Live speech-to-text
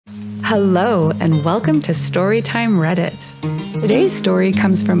Hello and welcome to Storytime Reddit. Today's story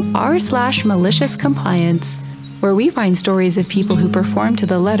comes from r/MaliciousCompliance, where we find stories of people who perform to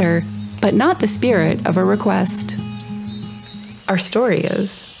the letter, but not the spirit of a request. Our story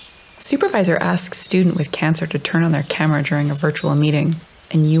is, Supervisor asks student with cancer to turn on their camera during a virtual meeting,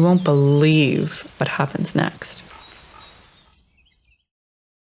 and you won't believe what happens next.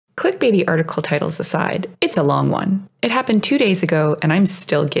 Clickbaity article titles aside, it's a long one. It happened 2 days ago and I'm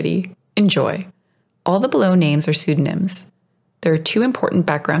still giddy. Enjoy. All the below names are pseudonyms. There are 2 important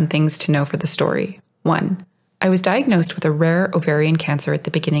background things to know for the story. 1. I was diagnosed with a rare ovarian cancer at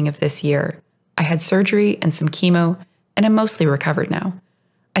the beginning of this year. I had surgery and some chemo, and I'm mostly recovered now.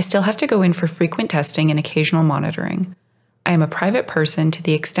 I still have to go in for frequent testing and occasional monitoring. I am a private person to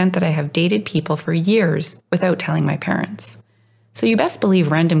the extent that I have dated people for years without telling my parents. So you best believe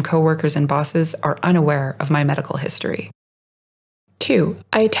random coworkers and bosses are unaware of my medical history. 2.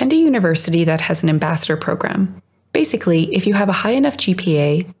 I attend a university that has an ambassador program. Basically, if you have a high enough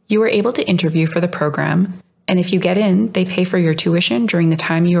GPA, you are able to interview for the program, and if you get in, they pay for your tuition during the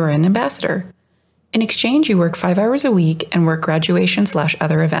time you are an ambassador. In exchange, you work 5 hours a week and work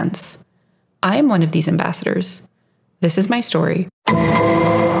graduation/other events. I am one of these ambassadors. This is my story.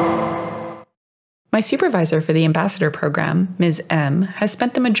 My supervisor for the ambassador program, Ms. M, has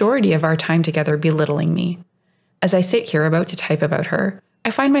spent the majority of our time together belittling me. As I sit here about to type about her, I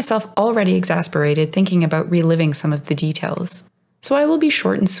find myself already exasperated thinking about reliving some of the details. So I will be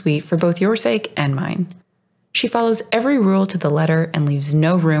short and sweet for both your sake and mine. She follows every rule to the letter and leaves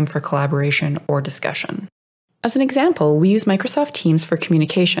no room for collaboration or discussion. As an example, we use Microsoft Teams for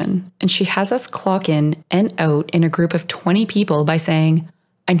communication, and she has us clock in and out in a group of 20 people by saying,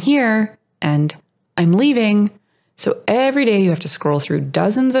 "I'm here," and "I'm leaving." So every day you have to scroll through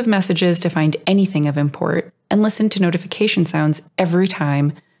dozens of messages to find anything of import and listen to notification sounds every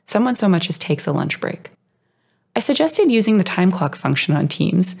time someone so much as takes a lunch break. I suggested using the time clock function on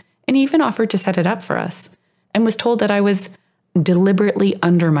Teams and even offered to set it up for us, and was told that I was deliberately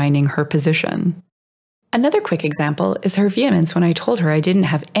undermining her position. Another quick example is her vehemence when I told her I didn't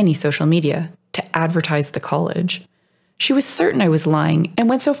have any social media to advertise the college. She was certain I was lying and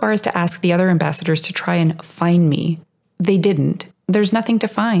went so far as to ask the other ambassadors to try and find me. They didn't. There's nothing to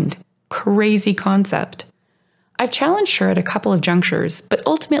find. Crazy concept. I've challenged her at a couple of junctures, but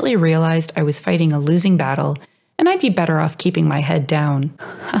ultimately realized I was fighting a losing battle and I'd be better off keeping my head down.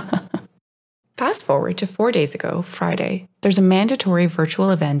 Fast forward to 4 days ago, Friday, there's a mandatory virtual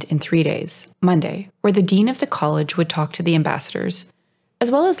event in 3 days, Monday, where the dean of the college would talk to the ambassadors,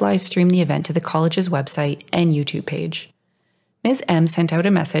 as well as live stream the event to the college's website and YouTube page. Ms. M sent out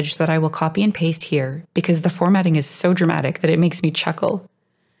a message that I will copy and paste here because the formatting is so dramatic that it makes me chuckle.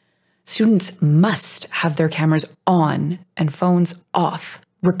 Students must have their cameras on and phones off.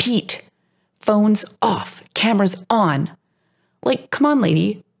 Repeat, phones off, cameras on. Like, come on,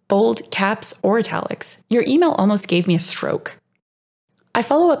 lady. Bold, caps, or italics. Your email almost gave me a stroke. I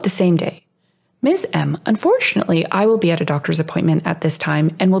follow up the same day. Ms. M, unfortunately, I will be at a doctor's appointment at this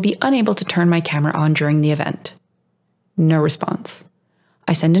time and will be unable to turn my camera on during the event. No response.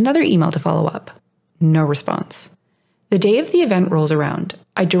 I send another email to follow up. No response. The day of the event rolls around.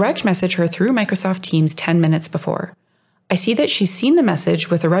 I direct message her through Microsoft Teams 10 minutes before. I see that she's seen the message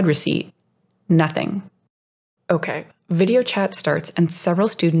with a red receipt. Nothing. Okay, video chat starts and several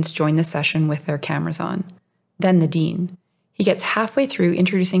students join the session with their cameras on. Then the dean. He gets halfway through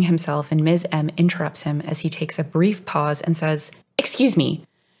introducing himself and Ms. M interrupts him as he takes a brief pause and says, "Excuse me,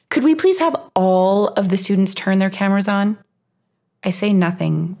 could we please have all of the students turn their cameras on?" I say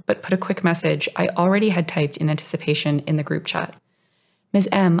nothing, but put a quick message I already had typed in anticipation in the group chat. "Ms.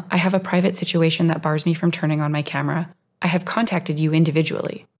 M, I have a private situation that bars me from turning on my camera. I have contacted you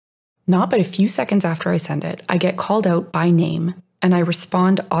individually." Not but a few seconds after I send it, I get called out by name, and I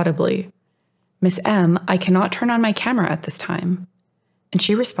respond audibly. "Ms. M, I cannot turn on my camera at this time." And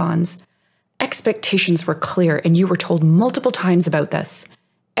she responds, "Expectations were clear and you were told multiple times about this.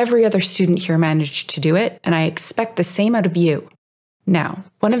 Every other student here managed to do it, and I expect the same out of you." Now,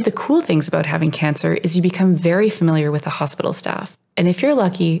 one of the cool things about having cancer is you become very familiar with the hospital staff, and if you're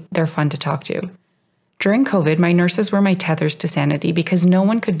lucky, they're fun to talk to. During COVID, my nurses were my tethers to sanity because no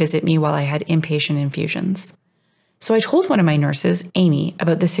one could visit me while I had inpatient infusions. So I told one of my nurses, Amy,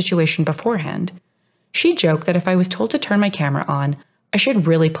 about the situation beforehand. She joked that if I was told to turn my camera on, I should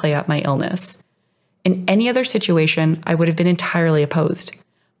really play up my illness. In any other situation, I would have been entirely opposed.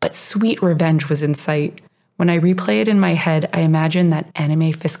 But sweet revenge was in sight. When I replay it in my head, I imagine that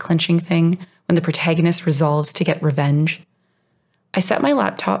anime fist-clenching thing when the protagonist resolves to get revenge. I set my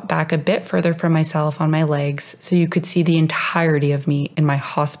laptop back a bit further from myself on my legs so you could see the entirety of me in my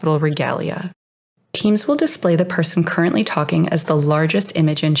hospital regalia. Teams will display the person currently talking as the largest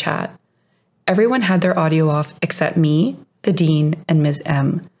image in chat. Everyone had their audio off except me, the dean, and Ms.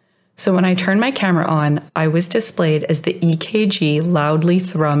 M. So when I turned my camera on, I was displayed as the EKG loudly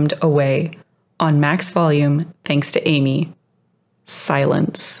thrummed away, on max volume, thanks to Amy.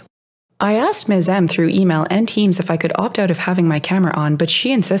 Silence. I asked Ms. M through email and Teams if I could opt out of having my camera on, but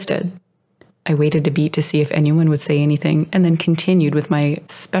she insisted. I waited a beat to see if anyone would say anything, and then continued with my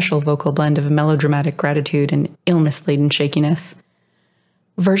special vocal blend of melodramatic gratitude and illness-laden shakiness.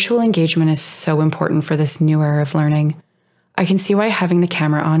 Virtual engagement is so important for this new era of learning. I can see why having the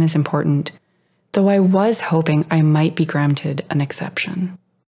camera on is important, though I was hoping I might be granted an exception.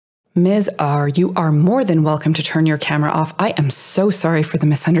 Ms. R, you are more than welcome to turn your camera off. I am so sorry for the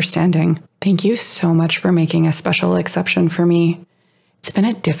misunderstanding. Thank you so much for making a special exception for me. It's been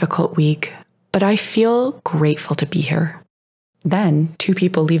a difficult week, but I feel grateful to be here. Then, 2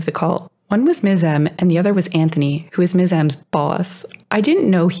 people leave the call. One was Ms. M and the other was Anthony, who is Ms. M's boss. I didn't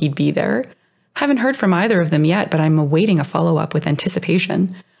know he'd be there. Haven't heard from either of them yet, but I'm awaiting a follow-up with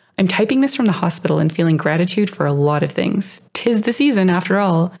anticipation. I'm typing this from the hospital and feeling gratitude for a lot of things. 'Tis the season, after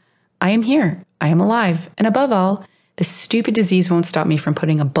all. I am here, I am alive, and above all, this stupid disease won't stop me from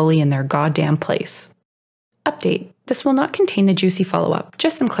putting a bully in their goddamn place. Update. This will not contain the juicy follow-up,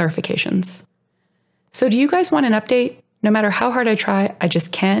 just some clarifications. So do you guys want an update? No matter how hard I try, I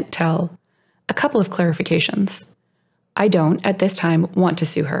just can't tell. A couple of clarifications. I don't, at this time, want to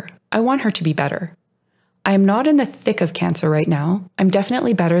sue her. I want her to be better. I am not in the thick of cancer right now. I'm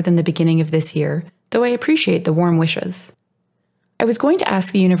definitely better than the beginning of this year, though I appreciate the warm wishes. I was going to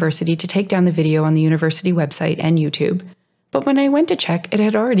ask the university to take down the video on the university website and YouTube, but when I went to check, it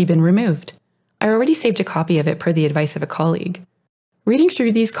had already been removed. I already saved a copy of it per the advice of a colleague. Reading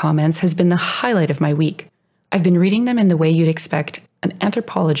through these comments has been the highlight of my week. I've been reading them in the way you'd expect an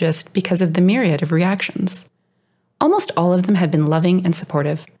anthropologist because of the myriad of reactions. Almost all of them have been loving and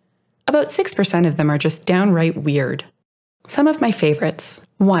supportive. About 6% of them are just downright weird. Some of my favorites.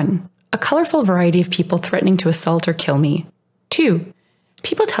 1. A colorful variety of people threatening to assault or kill me. 2.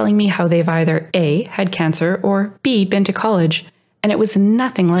 People telling me how they've either A, had cancer, or B, been to college, and it was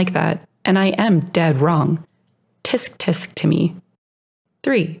nothing like that, and I am dead wrong. Tisk tisk to me.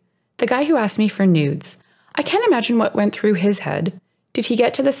 3. The guy who asked me for nudes. I can't imagine what went through his head. Did he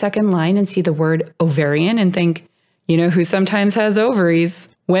get to the second line and see the word ovarian and think, you know who sometimes has ovaries?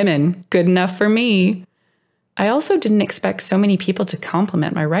 Women. Good enough for me. I also didn't expect so many people to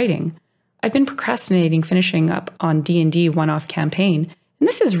compliment my writing. I've been procrastinating finishing up on D&D one-off campaign, and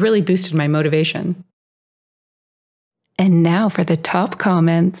this has really boosted my motivation. And now for the top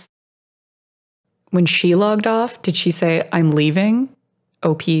comments. When she logged off, did she say, I'm leaving?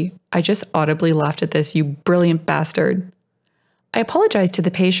 OP, I just audibly laughed at this, you brilliant bastard. I apologized to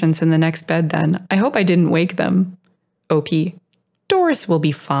the patients in the next bed then. I hope I didn't wake them. OP, Doris will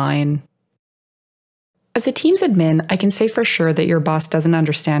be fine. As a Teams admin, I can say for sure that your boss doesn't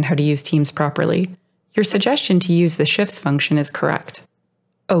understand how to use Teams properly. Your suggestion to use the shifts function is correct.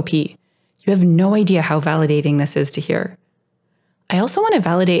 OP, you have no idea how validating this is to hear. I also want to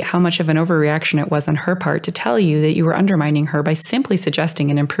validate how much of an overreaction it was on her part to tell you that you were undermining her by simply suggesting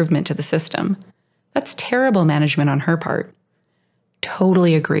an improvement to the system. That's terrible management on her part.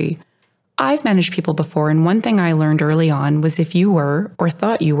 Totally agree. I've managed people before, and one thing I learned early on was if you were, or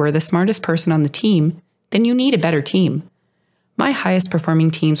thought you were, the smartest person on the team, then you need a better team. My highest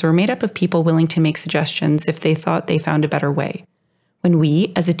performing teams were made up of people willing to make suggestions if they thought they found a better way. When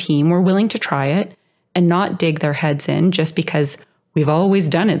we, as a team, were willing to try it and not dig their heads in just because we've always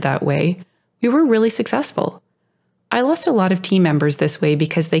done it that way, we were really successful. I lost a lot of team members this way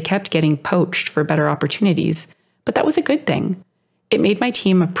because they kept getting poached for better opportunities, but that was a good thing. It made my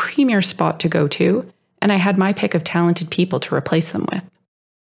team a premier spot to go to, and I had my pick of talented people to replace them with.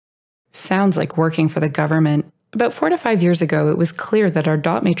 Sounds like working for the government. About 4 to 5 years ago, it was clear that our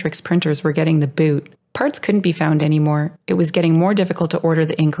dot matrix printers were getting the boot. Parts couldn't be found anymore. It was getting more difficult to order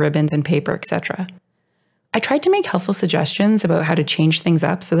the ink ribbons and paper, etc. I tried to make helpful suggestions about how to change things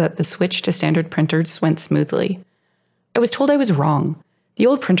up so that the switch to standard printers went smoothly. I was told I was wrong. The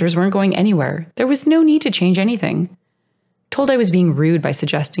old printers weren't going anywhere. There was no need to change anything. Told I was being rude by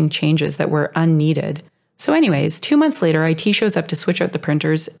suggesting changes that were unneeded. So anyways, 2 months later, IT shows up to switch out the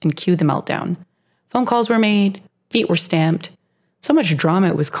printers and cue the meltdown. Phone calls were made, feet were stamped. So much drama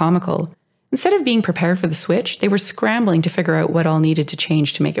it was comical. Instead of being prepared for the switch, they were scrambling to figure out what all needed to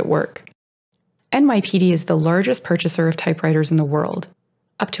change to make it work. NYPD is the largest purchaser of typewriters in the world.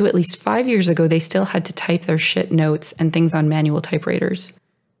 Up to at least 5 years ago, they still had to type their shit notes and things on manual typewriters.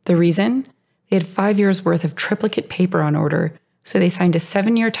 The reason? They had 5 years' worth of triplicate paper on order, so they signed a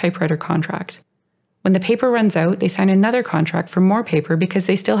 7-year typewriter contract. When the paper runs out, they sign another contract for more paper because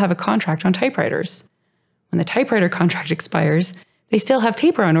they still have a contract on typewriters. When the typewriter contract expires, they still have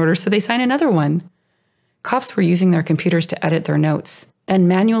paper on order, so they sign another one. Cops were using their computers to edit their notes, then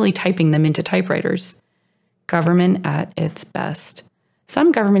manually typing them into typewriters. Government at its best.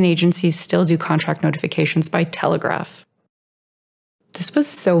 Some government agencies still do contract notifications by telegraph. This was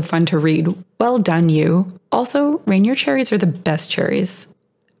so fun to read. Well done, you. Also, Rainier cherries are the best cherries.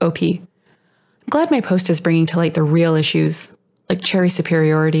 OP. I'm glad my post is bringing to light the real issues, like cherry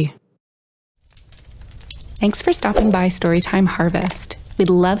superiority. Thanks for stopping by Storytime Harvest. We'd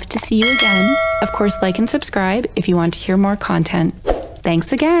love to see you again. Of course, like and subscribe if you want to hear more content.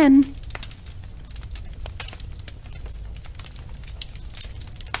 Thanks again!